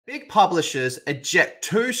Big publishers eject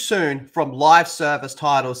too soon from live service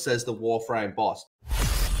titles, says the Warframe boss.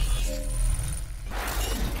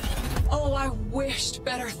 Oh, I wished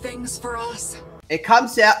better things for us. It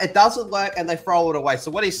comes out, it doesn't work, and they throw it away.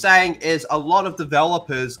 So what he's saying is a lot of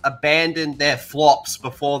developers abandon their flops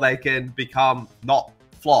before they can become not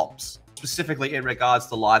flops, specifically in regards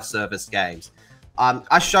to live service games.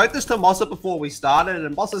 I showed this to Mossa before we started,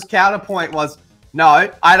 and Mossa's counterpoint was,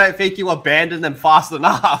 no, I don't think you abandoned them fast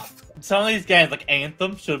enough. Some of these games, like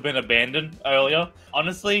Anthem, should have been abandoned earlier.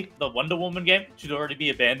 Honestly, the Wonder Woman game should already be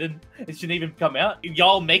abandoned. It shouldn't even come out.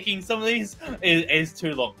 Y'all making some of these is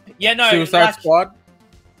too long. Yeah, no. Suicide Squad?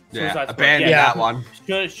 Yeah, abandon that one.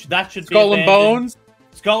 That should be Skull and Bones?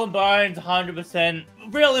 Skull and Bones, 100%.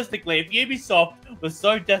 Realistically, if Ubisoft was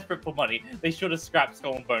so desperate for money, they should have scrapped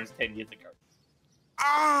Skull and Bones 10 years ago.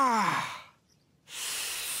 Ah!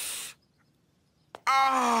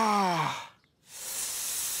 Ah!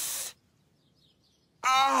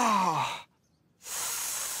 Ah!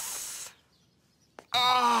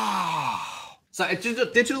 Ah! So,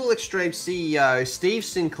 Digital Extreme CEO Steve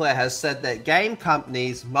Sinclair has said that game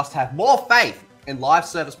companies must have more faith in live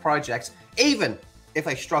service projects, even if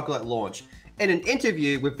they struggle at launch. In an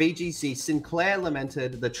interview with VGC, Sinclair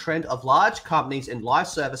lamented the trend of large companies in live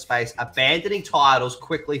service space abandoning titles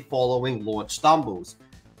quickly following launch stumbles.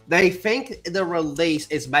 They think the release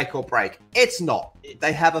is make or break. It's not.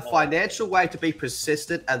 They have a financial way to be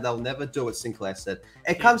persistent, and they'll never do it, Sinclair said.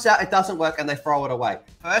 It comes out, it doesn't work, and they throw it away.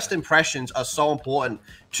 First impressions are so important.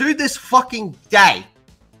 To this fucking day,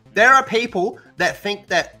 there are people that think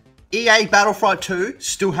that EA Battlefront 2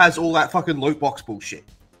 still has all that fucking loot box bullshit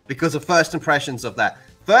because of first impressions of that.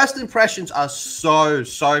 First impressions are so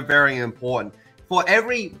very important. For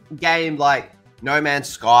every game like No Man's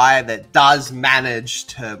Sky that does manage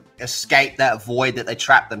to escape that void that they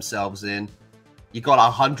trapped themselves in, you got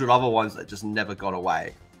 100 other ones that just never got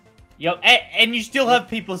away. Yep, and you still have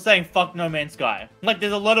people saying fuck No Man's Sky. Like,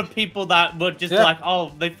 there's a lot of people that were just like,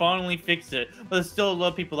 oh, they finally fixed it. But there's still a lot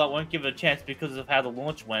of people that won't give it a chance because of how the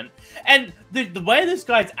launch went. And the way this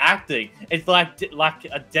guy's acting, it's like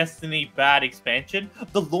a Destiny bad expansion.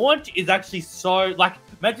 The launch is actually so, like,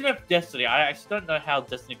 imagine if Destiny, I actually don't know how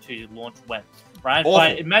Destiny 2's launch went, right? Awful.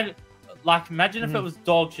 But imagine if it was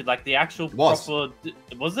dog shit, like the actual proper,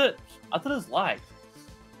 was it? I thought it was light.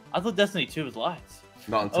 I thought Destiny 2 was light.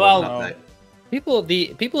 Not until an update.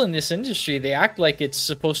 The people in this industry, they act like it's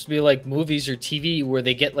supposed to be like movies or TV where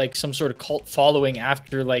they get like some sort of cult following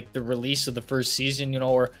after like the release of the first season, you know,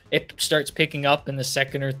 or it starts picking up in the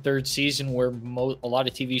second or third season where a lot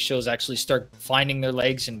of TV shows actually start finding their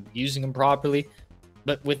legs and using them properly.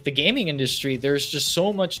 But with the gaming industry, there's just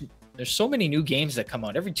so many new games that come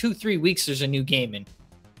out. Every 2-3 weeks, there's a new game, and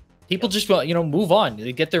people just, you know, move on.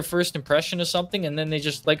 They get their first impression of something, and then they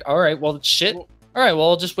just like, all right, well, it's shit. All right, well,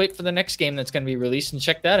 I'll just wait for the next game that's going to be released and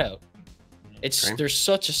check that out. There's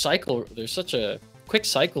such a cycle. There's such a quick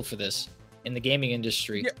cycle for this in the gaming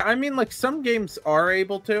industry. Yeah, I mean, like, some games are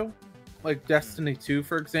able to, like Destiny 2,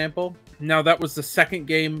 for example. Now, that was the second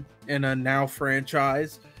game in a now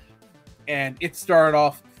franchise, and it started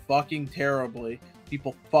off fucking terribly.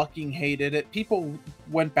 People fucking hated it. People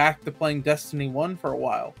went back to playing Destiny 1 for a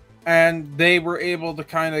while, and they were able to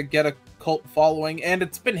kind of get a cult following, and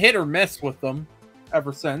it's been hit or miss with them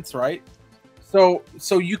ever since, right? So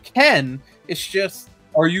you can. It's just,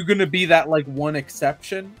 are you going to be that like one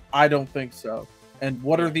exception? I don't think so. And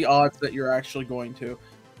what are the odds that you're actually going to?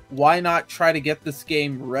 Why not try to get this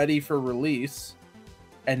game ready for release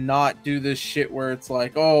and not do this shit where it's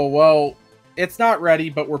like, oh, well, it's not ready,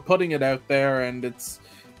 but we're putting it out there, and it's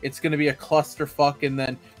going to be a clusterfuck, and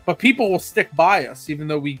then, but people will stick by us, even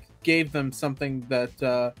though we gave them something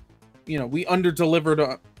that, you know, we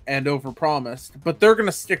under-delivered and over-promised, but they're going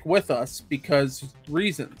to stick with us because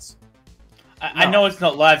reasons. I know it's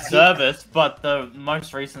not live service, but the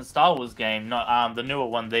most recent Star Wars game, not the newer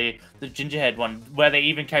one, the Gingerhead one, where they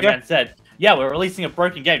even came out and said, yeah, we're releasing a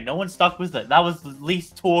broken game. No one stuck with it. That was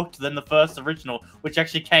least talked than the first original, which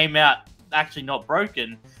actually came out actually not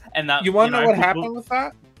broken. And that, you want to know what happened with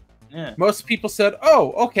that? Yeah. Most people said,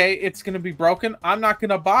 oh, okay, it's going to be broken. I'm not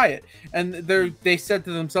going to buy it. And they said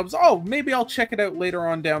to themselves, oh, maybe I'll check it out later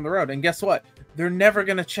on down the road. And guess what? They're never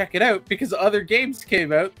going to check it out because other games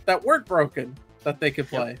came out that weren't broken that they could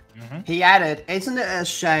play. He added, isn't it a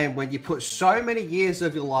shame when you put so many years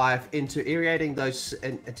of your life into iterating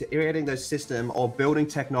those systems or building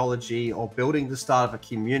technology or building the start of a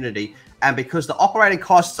community, and because the operating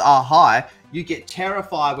costs are high, you get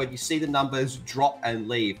terrified when you see the numbers drop and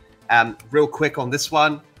leave. Real quick on this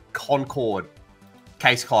one, Concord,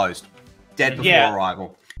 case closed, dead before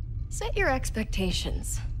arrival. Set your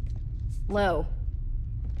expectations. low.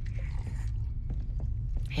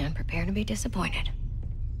 And prepare to be disappointed.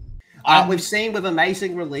 We've seen with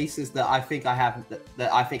amazing releases that I think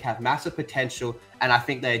have massive potential, and I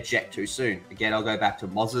think they eject too soon. Again, I'll go back to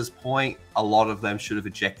Moz's point. A lot of them should have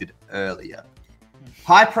ejected earlier.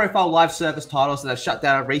 High-profile live service titles that have shut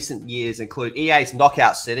down in recent years include EA's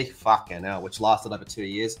Knockout City, fucking hell, which lasted over 2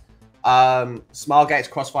 years. Smilegate's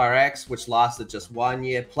Crossfire X, which lasted just 1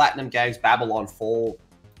 year. Platinum Games Babylon 4.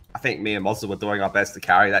 I think me and Moza were doing our best to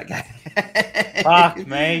carry that game. Fuck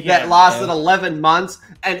me. That lasted 11 months.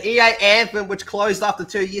 And EA Anthem, which closed after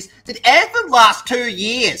 2 years. Did Anthem last 2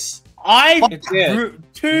 years?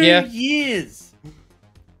 Two years.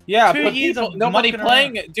 Yeah, 2 but years people, of nobody mucking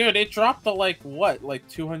playing around. it, dude. It dropped to like what, like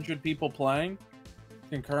 200 people playing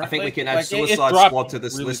concurrently. I think we can add Like, it Suicide dropped Squad to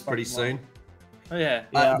this really list pretty fucking soon. Oh,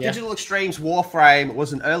 yeah. Digital Extremes Warframe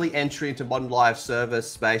was an early entry into modern live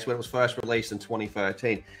service space when it was first released in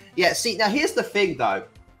 2013. Yeah, see, now here's the thing, though.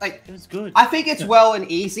 Like, It was good. I think it's well and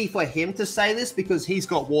easy for him to say this because he's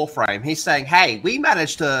got Warframe. He's saying, hey, we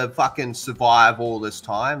managed to fucking survive all this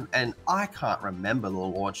time, and I can't remember the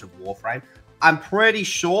launch of Warframe. I'm pretty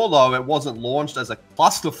sure, though, it wasn't launched as a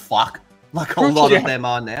clusterfuck like a lot of them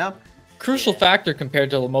are now. Crucial factor compared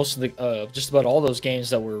to most of the just about all those games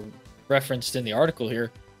that were referenced in the article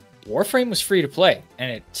here. Warframe was free to play,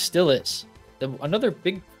 and it still is. Another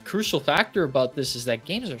big crucial factor about this is that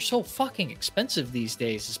games are so fucking expensive these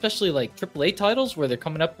days, especially like AAA titles where they're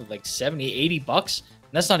coming up with like 70, 80 bucks.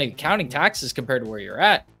 And that's not even counting taxes compared to where you're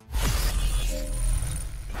at.